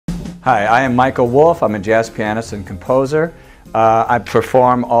Hi, I am Michael Wolff. I'm a jazz pianist and composer. I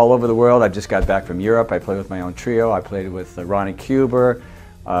perform all over the world. I just got back from Europe. I play with my own trio. I played with Ronnie Cuber,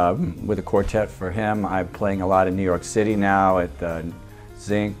 with a quartet for him. I'm playing a lot in New York City now at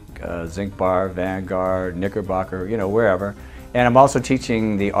Zinc Bar, Vanguard, Knickerbocker, you know, wherever. And I'm also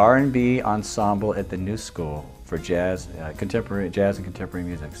teaching the R&B ensemble at the New School for jazz, contemporary jazz and contemporary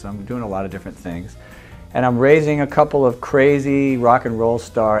music. So I'm doing a lot of different things. And I'm raising a couple of crazy rock and roll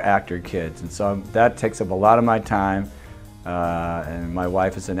star actor kids. And so that takes up a lot of my time. And my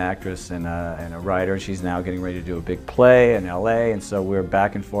wife is an actress and a writer. She's now getting ready to do a big play in LA. And so we're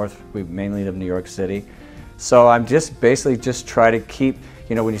back and forth. We mainly live in New York City. So I'm just basically just try to keep,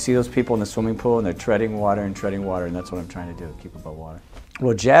 you know, when you see those people in the swimming pool and they're treading water, and that's what I'm trying to do, keep above water.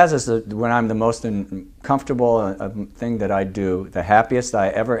 Well, jazz is when I'm the most comfortable thing that I do. The happiest I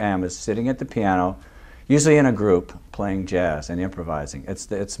ever am is sitting at the piano, usually in a group, playing jazz and improvising.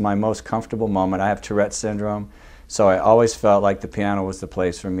 It's my most comfortable moment. I have Tourette syndrome, so I always felt like the piano was the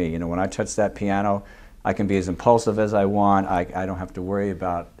place for me. You know, when I touch that piano, I can be as impulsive as I want. I don't have to worry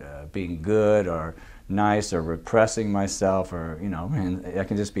about being good or nice or repressing myself, or, you know, and I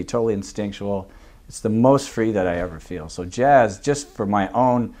can just be totally instinctual. It's the most free that I ever feel. So jazz, just for my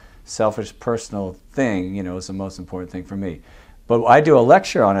own selfish personal thing, you know, is the most important thing for me. But I do a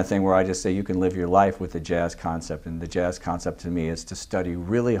lecture on a thing where I just say you can live your life with the jazz concept, and the jazz concept to me is to study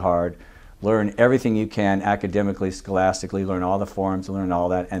really hard, learn everything you can academically, scholastically, learn all the forms, learn all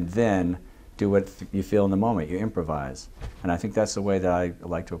that, and then do what you feel in the moment. You improvise. And I think that's the way that I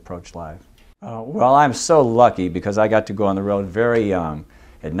like to approach life. Well, I'm so lucky because I got to go on the road very young.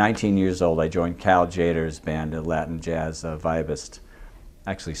 At 19 years old, I joined Cal Tjader's band, a Latin jazz vibist,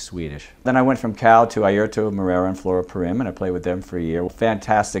 actually Swedish. Then I went from Cal to Airto, Moreira, and Flora Purim, and I played with them for a year.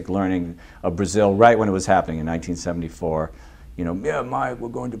 Fantastic learning of Brazil right when it was happening in 1974. You know, yeah, Mike, we're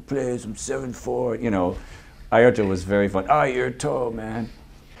going to play some 7/4. You know, Airto was very fun. Airto, man.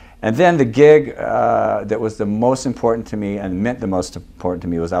 And then the gig that was the most important to me and meant the most important to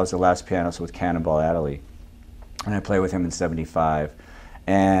me was I was the last pianist with Cannonball Adderley. And I played with him in '75.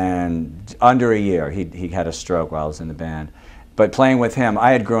 And under a year, he had a stroke while I was in the band. But playing with him,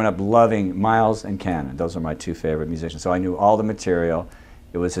 I had grown up loving Miles and Cannon. Those are my two favorite musicians. So I knew all the material.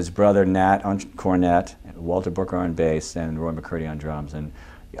 It was his brother Nat on cornet, Walter Booker on bass, and Roy McCurdy on drums. And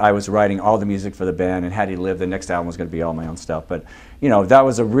I was writing all the music for the band, and had he lived, the next album was going to be all my own stuff. But, you know, that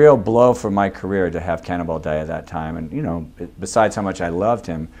was a real blow for my career to have Cannonball die at that time. And, you know, besides how much I loved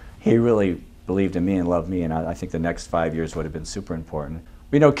him, he really believed in me and loved me, and I think the next 5 years would have been super important.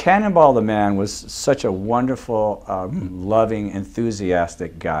 You know, Cannonball the man was such a wonderful, loving,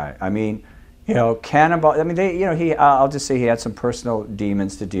 enthusiastic guy. I mean, you know, Cannonball, I mean, you know, I'll just say he had some personal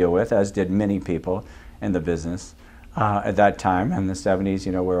demons to deal with, as did many people in the business at that time. In the 70s,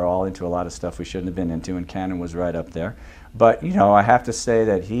 you know, we were all into a lot of stuff we shouldn't have been into, and Cannon was right up there. But, you know, I have to say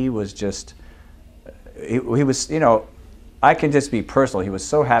that he was just, he was, you know, I can just be personal. He was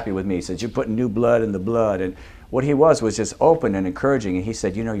so happy with me. He said, "You're putting new blood in the blood." And what he was just open and encouraging. And he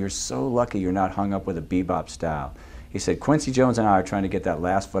said, "You know, you're so lucky you're not hung up with a bebop style." He said, "Quincy Jones and I are trying to get that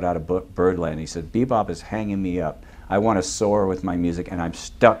last foot out of Birdland." He said, "Bebop is hanging me up. I want to soar with my music, and I'm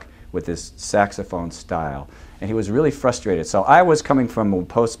stuck with this saxophone style." And he was really frustrated. So I was coming from a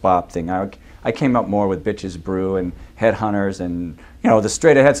post-bop thing. I came up more with Bitches Brew and Headhunters, and, you know, the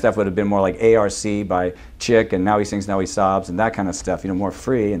straight ahead stuff would have been more like ARC by Chick and Now He Sings, Now He Sobs, and that kind of stuff, you know, more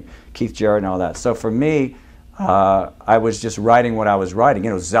free, and Keith Jarrett and all that. So for me, I was just writing what I was writing. You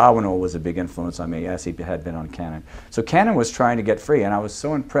know, Zawinul was a big influence on me, as he had been on Cannon. So Cannon was trying to get free, and I was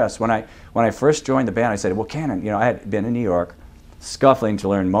so impressed. When I first joined the band, I said, "Well, Cannon," you know, I had been in New York, scuffling to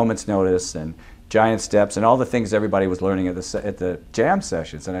learn Moment's Notice and Giant Steps and all the things everybody was learning at the jam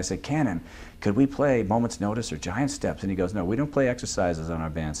sessions. And I said, "Cannon, could we play Moment's Notice or Giant Steps?" And he goes, "No, we don't play exercises on our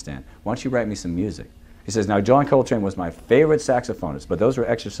bandstand. Why don't you write me some music?" He says, now, John Coltrane was my favorite saxophonist, but those were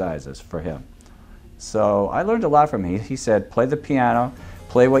exercises for him. So I learned a lot from him. He said, play the piano,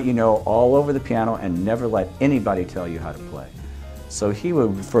 play what you know all over the piano, and never let anybody tell you how to play. So he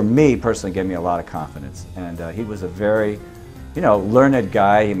would, for me personally, give me a lot of confidence. And he was a very, you know, learned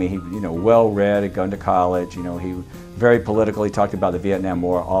guy. I mean, he, you know, well-read, had gone to college. You know, he very political. He talked about the Vietnam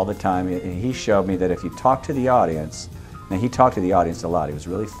War all the time. And he showed me that if you talk to the audience, and he talked to the audience a lot. He was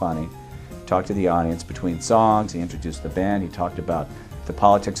really funny. Talked to the audience between songs. He introduced the band. He talked about the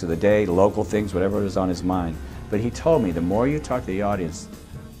politics of the day, local things, whatever was on his mind. But he told me the more you talk to the audience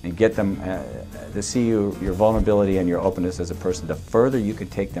and get them to see your vulnerability and your openness as a person, the further you can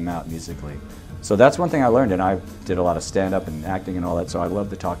take them out musically. So that's one thing I learned, and I did a lot of stand-up and acting and all that, so I love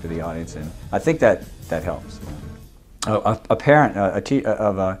to talk to the audience, and I think that helps. A parent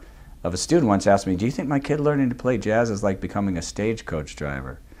of of a student once asked me, "Do you think my kid learning to play jazz is like becoming a stagecoach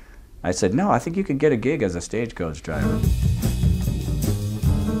driver?" I said, "No, I think you could get a gig as a stagecoach driver."